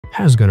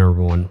How's it going,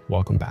 everyone?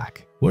 Welcome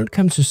back. When it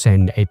comes to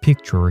send a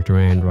picture to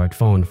an Android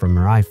phone from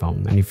your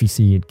iPhone, and if you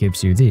see it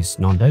gives you this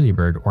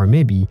non-delivered, or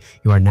maybe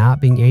you are not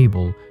being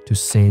able to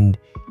send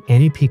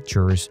any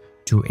pictures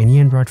to any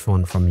Android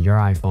phone from your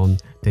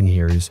iPhone, then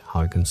here's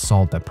how you can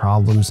solve the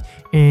problems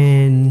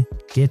and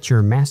get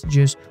your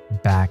messages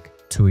back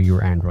to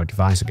your Android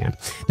device again.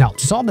 Now,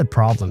 to solve the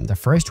problem, the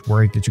first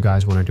work that you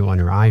guys want to do on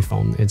your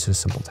iPhone, it's a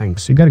simple thing.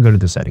 So you got to go to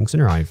the settings in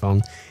your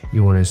iPhone.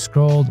 You want to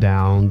scroll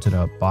down to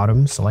the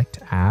bottom, select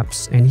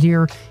apps, and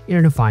here you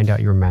need to find out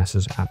your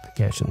message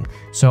application.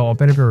 So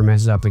open up your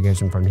message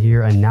application from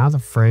here, and now the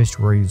first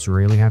work you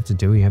really have to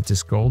do, you have to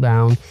scroll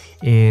down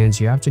and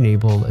you have to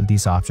enable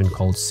this option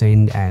called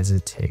send as a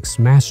text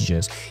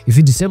messages. If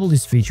you disable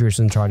these features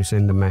and try to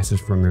send the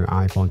message from your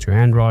iPhone to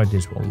Android,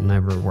 this will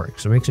never work.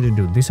 So make sure to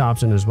do this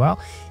option as well.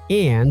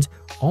 And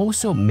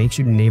also make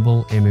sure to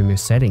enable MMS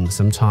settings.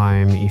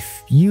 Sometime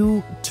if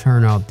you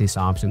turn off this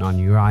option on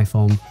your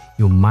iPhone,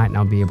 you might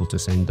not be able to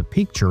send the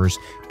pictures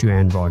to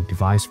Android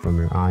device from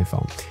your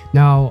iPhone.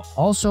 Now,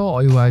 also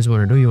all you guys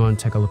want to do, you want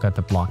to take a look at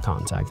the block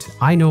contact.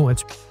 I know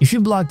if you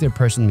block the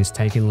person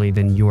mistakenly,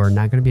 then you are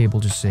not going to be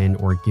able to send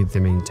or give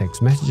them any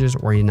text messages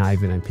or not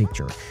even a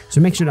picture. So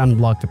make sure to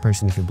unblock the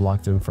person if you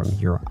block them from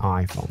your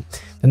iPhone.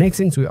 The next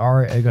things we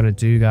are going to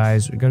do,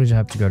 guys, we're going to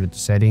have to go to the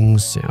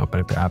settings, open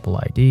up your Apple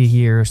ID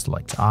here,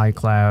 select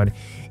iCloud,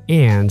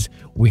 and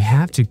we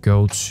have to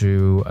go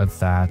to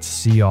that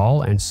see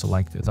all and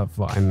select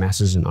the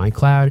message in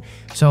iCloud.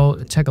 So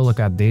take a look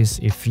at this.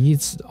 If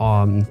it's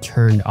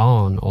turned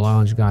on, all I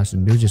want you guys to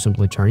do is just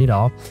simply turn it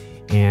off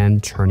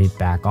and turn it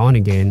back on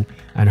again,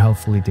 and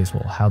hopefully this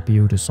will help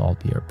you to solve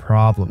your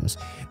problems.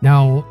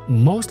 Now,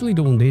 mostly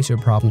doing this, your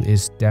problem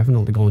is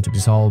definitely going to be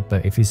solved,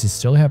 but if you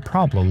still have a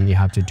problem, you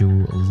have to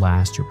do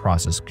last your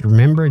process.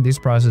 Remember, this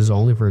process is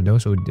only for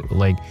those who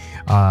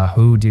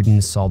who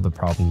didn't solve the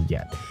problem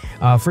yet.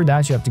 For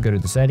that, you have to go to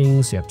the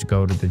settings, you have to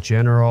go to the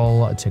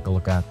general, take a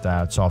look at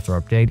that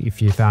software update.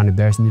 If you found if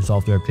there's new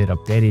software update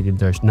updated, if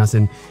there's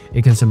nothing,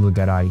 you can simply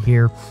get out of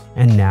here,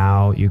 and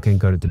now you can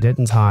go to the date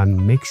and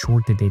time. Make sure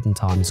the date and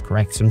time is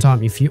correct.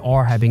 Sometimes if you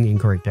are having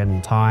incorrect date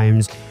and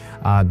times,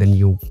 then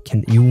you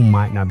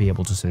might not be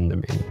able to send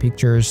them any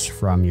pictures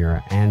from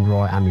your from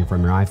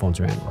your iPhone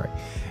to Android.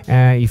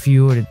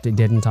 If the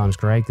date and time is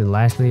correct, then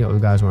lastly, all you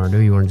guys want to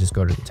do, you want to just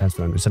go to the test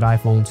and reset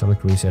iPhone,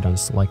 select reset, and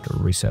select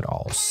reset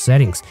all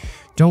settings.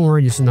 Don't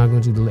worry, this is not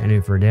going to delete any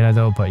of your data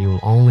though, but you will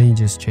only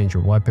just change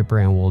your wallpaper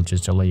and will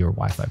just delete your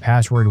Wi-Fi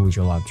password, which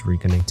you'll have to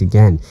reconnect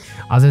again.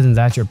 Other than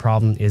that, your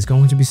problem is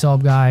going to be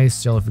solved, guys.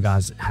 Still, if you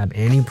guys have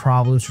any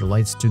problems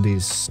related to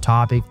this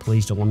topic,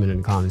 please don't let me know in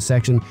the comment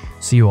section.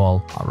 See you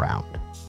all around.